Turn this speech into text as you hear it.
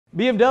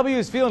BMW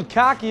is feeling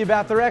cocky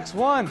about their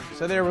X1,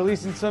 so they're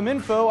releasing some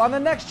info on the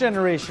next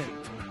generation.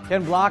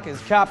 Ken Block is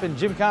copping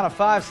Gymkhana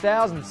 5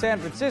 styles in San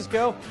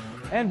Francisco,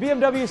 and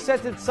BMW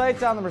sets its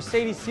sights on the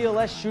Mercedes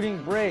CLS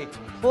Shooting Brake.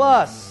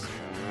 Plus,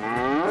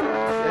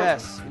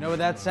 yes, you know what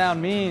that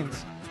sound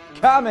means.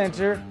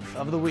 Commenter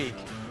of the week.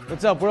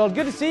 What's up, world?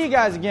 Good to see you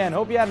guys again.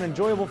 Hope you had an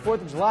enjoyable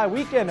 4th of July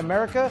weekend,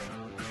 America.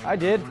 I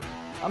did.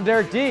 I'm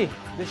Derek D.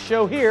 This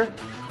show here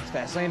is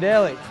Fastlane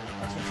Daily.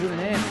 Thanks for tuning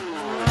in.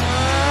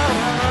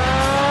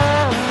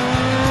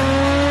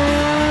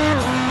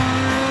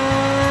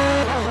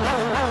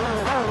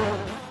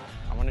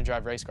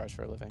 Drive race cars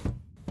for a living.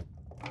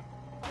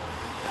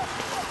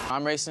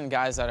 I'm racing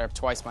guys that are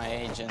twice my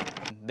age, and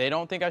they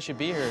don't think I should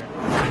be here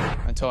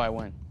until I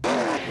win.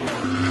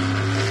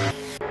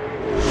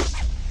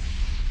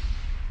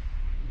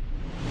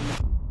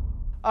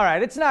 All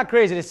right, it's not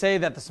crazy to say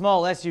that the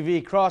small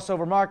SUV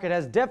crossover market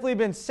has definitely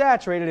been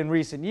saturated in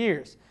recent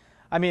years.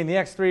 I mean, the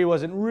X3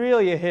 wasn't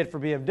really a hit for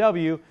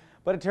BMW,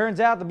 but it turns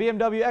out the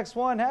BMW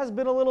X1 has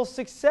been a little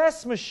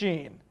success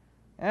machine.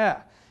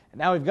 Yeah. And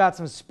now we've got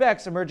some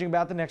specs emerging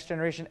about the next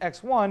generation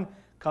X1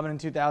 coming in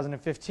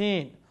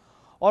 2015.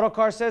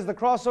 Autocar says the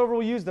crossover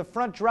will use the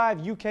front drive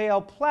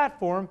UKL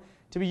platform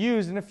to be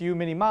used in a few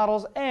mini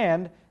models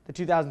and the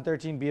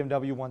 2013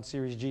 BMW 1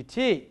 Series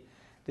GT.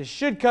 This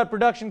should cut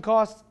production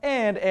costs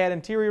and add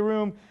interior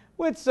room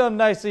with some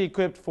nicely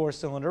equipped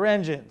 4-cylinder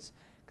engines.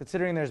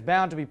 Considering there's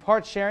bound to be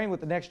parts sharing with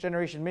the next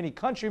generation Mini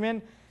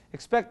Countryman,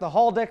 expect the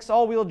Haldex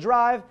all-wheel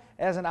drive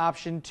as an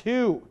option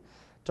too.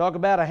 Talk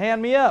about a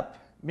hand-me-up.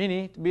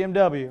 Mini to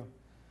BMW.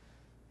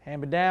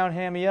 Hand me down,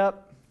 hand me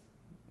up.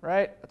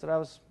 Right? That's what I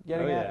was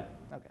getting at?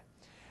 Okay.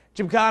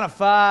 Gymkhana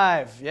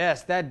 5.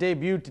 Yes, that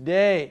debuted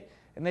today.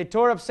 And they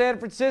tore up San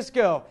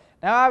Francisco.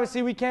 Now,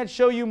 obviously, we can't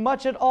show you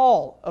much at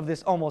all of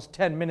this almost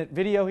 10-minute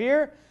video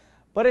here,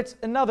 but it's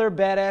another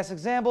badass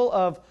example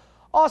of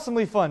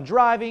awesomely fun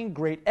driving,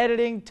 great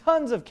editing,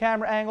 tons of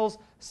camera angles,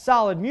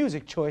 solid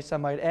music choice, I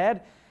might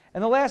add.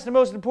 And the last and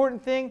most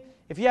important thing,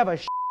 if you have a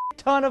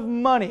ton of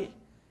money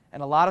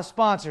and a lot of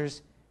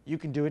sponsors, you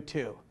can do it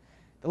too.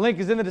 The link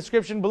is in the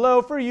description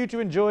below for you to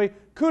enjoy.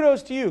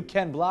 Kudos to you,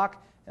 Ken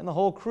Block, and the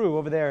whole crew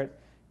over there at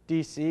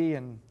DC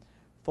and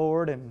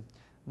Ford and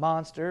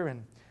Monster,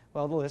 and,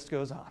 well, the list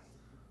goes on.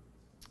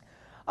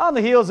 On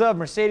the heels of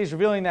Mercedes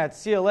revealing that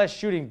CLS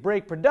Shooting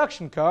Brake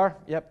production car,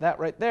 yep, that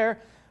right there,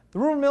 the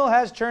rumor mill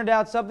has churned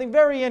out something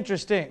very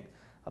interesting,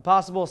 a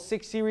possible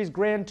 6 Series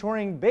Grand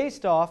Touring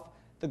based off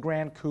the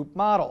Grand Coupe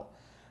model.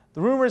 The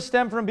rumors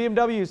stem from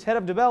BMW's head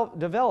of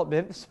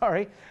development,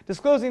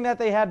 disclosing that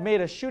they had made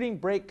a shooting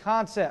brake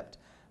concept,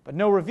 but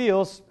no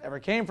reveals ever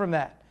came from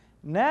that.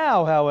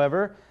 Now,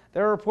 however,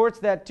 there are reports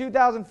that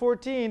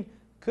 2014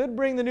 could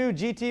bring the new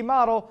GT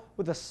model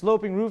with a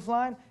sloping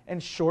roofline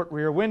and short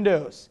rear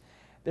windows.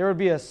 There would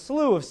be a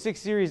slew of 6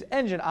 Series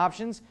engine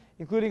options,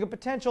 including a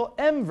potential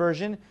M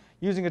version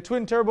using a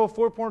twin-turbo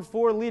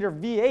 4.4-liter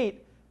V8,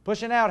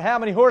 pushing out how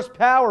many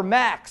horsepower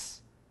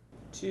max?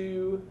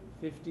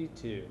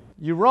 252.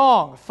 You're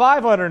wrong,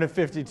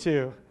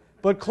 552,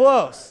 but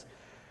close,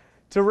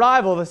 to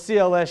rival the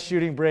CLS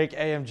Shooting Brake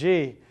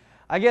AMG.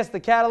 I guess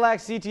the Cadillac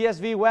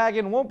CTS-V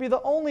wagon won't be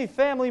the only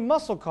family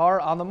muscle car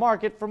on the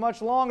market for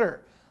much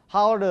longer.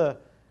 Holler to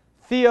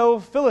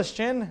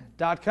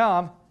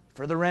TheoPhilistine.com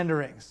for the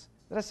renderings.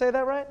 Did I say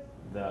that right?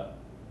 The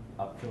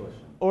Philistine.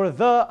 Or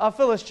the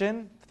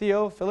Philistine,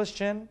 Theo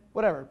Philistine,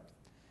 whatever.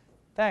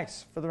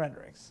 Thanks for the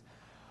renderings.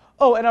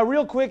 Oh, and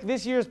real quick,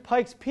 this year's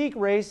Pike's Peak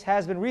race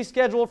has been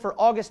rescheduled for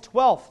August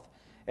 12th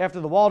after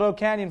the Waldo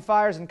Canyon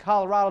fires in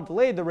Colorado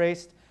delayed the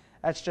race.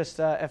 That's just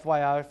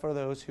FYI for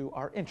those who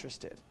are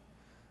interested.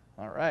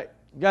 All right.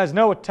 You guys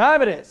know what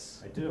time it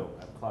is? I do. I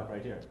have a clock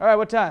right here. All right,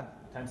 what time?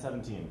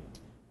 10:17.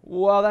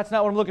 Well, that's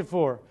not what I'm looking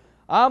for.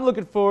 I'm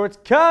looking for, it's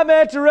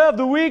Commenter of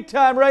the Week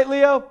time, right,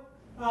 Leo?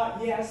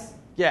 Yes.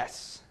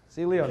 Yes.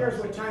 See, Leo Here's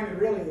knows. what time it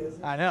really is.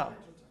 I know.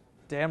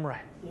 Damn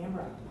right. Damn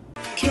right.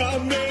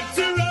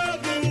 Commenter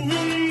of the week.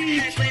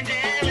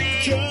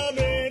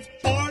 Comment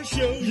our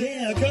show.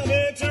 Yeah,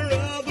 commenter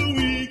of the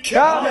week.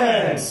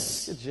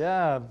 Comments. Good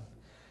job.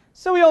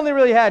 So we only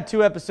really had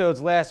 2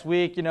 episodes last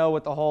week, you know,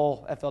 with the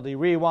whole FLD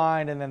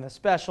rewind and then the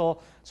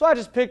special. So I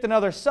just picked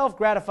another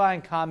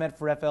self-gratifying comment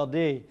for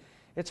FLD.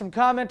 It's from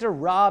commenter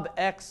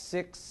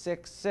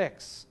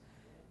RobX666.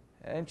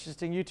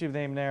 Interesting YouTube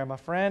name there, my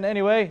friend.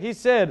 Anyway, he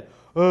said,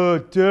 "Oh,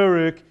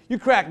 Derek, you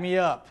crack me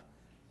up."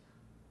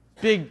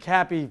 Big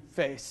happy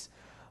face.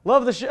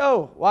 Love the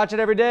show. Watch it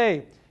every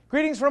day.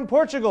 Greetings from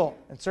Portugal.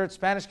 Insert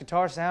Spanish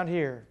guitar sound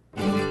here.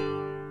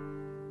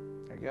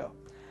 There you go.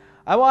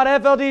 I want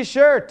FLD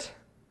shirt.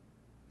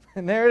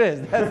 And there it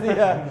is.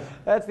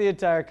 That's the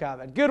entire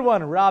comment. Good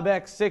one,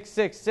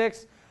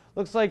 RobX666.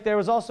 Looks like there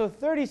was also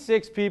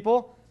 36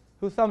 people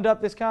who thumbed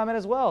up this comment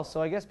as well,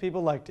 so I guess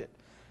people liked it.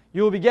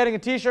 You will be getting a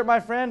t-shirt, my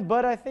friend,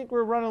 but I think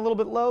we're running a little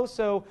bit low,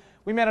 so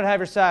we may not have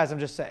your size, I'm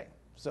just saying.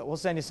 So we'll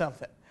send you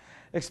something.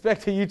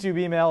 Expect a YouTube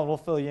email and we'll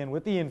fill you in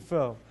with the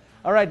info.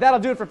 All right, that'll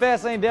do it for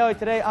Fastlane Daily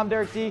today. I'm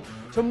Derek D.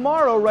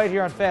 Tomorrow, right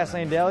here on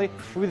Fastlane Daily,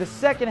 will be the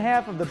second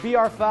half of the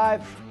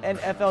BR5 and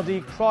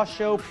FLD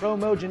cross-show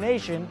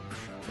promogenation,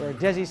 where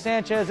Desi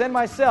Sanchez and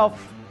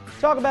myself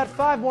talk about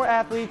 5 more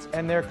athletes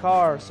and their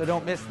cars, so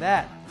don't miss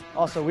that.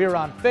 Also, we're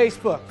on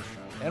Facebook,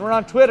 and we're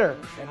on Twitter,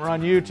 and we're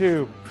on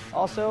YouTube.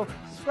 Also,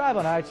 subscribe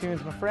on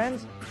iTunes, my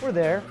friends. We're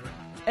there.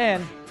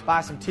 And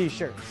buy some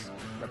T-shirts.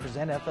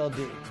 Represent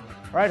FLD. All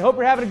right, hope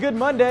you're having a good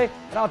Monday,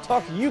 and I'll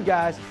talk to you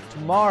guys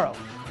tomorrow.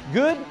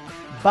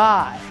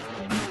 Goodbye.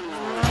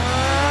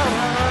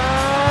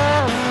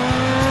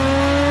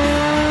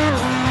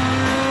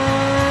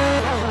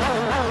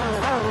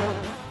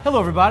 Hello,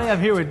 everybody. I'm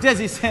here with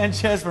Desi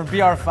Sanchez from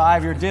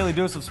BR5, your daily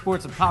dose of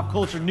sports and pop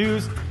culture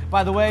news.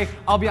 By the way,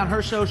 I'll be on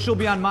her show, she'll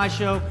be on my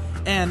show,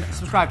 and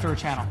subscribe to her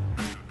channel.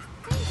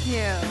 Thank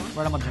you.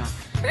 Right on my jump.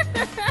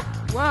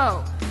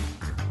 Whoa.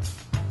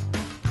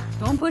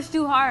 Don't push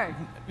too hard.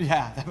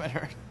 Yeah, that might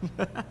hurt.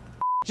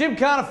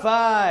 Gymkhana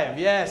 5.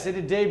 Yes, it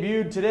had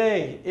debuted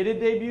today.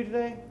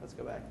 Let's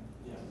go back.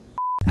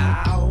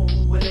 Ow,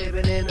 we're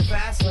living in the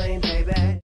fast lane, baby.